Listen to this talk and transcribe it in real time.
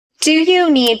Do you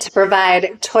need to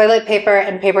provide toilet paper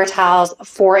and paper towels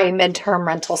for a midterm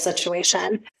rental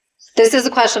situation? This is a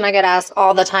question I get asked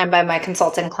all the time by my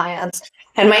consulting clients.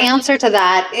 And my answer to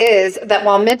that is that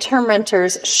while midterm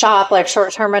renters shop like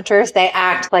short-term renters, they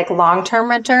act like long-term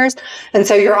renters. And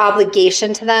so your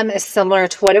obligation to them is similar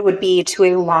to what it would be to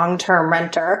a long-term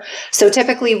renter. So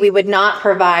typically we would not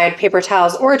provide paper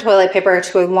towels or toilet paper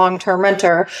to a long-term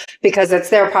renter because it's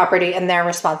their property and their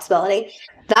responsibility.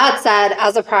 That said,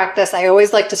 as a practice, I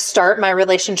always like to start my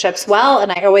relationships well,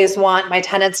 and I always want my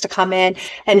tenants to come in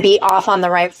and be off on the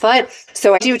right foot.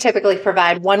 So I do typically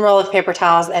provide one roll of paper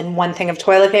towels and one thing of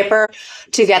toilet paper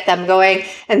to get them going.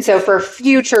 And so for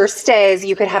future stays,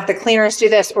 you could have the cleaners do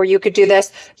this, or you could do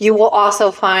this. You will also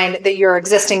find that your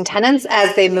existing tenants,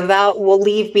 as they move out, will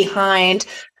leave behind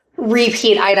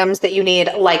repeat items that you need,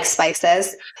 like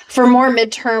spices. For more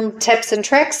midterm tips and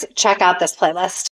tricks, check out this playlist.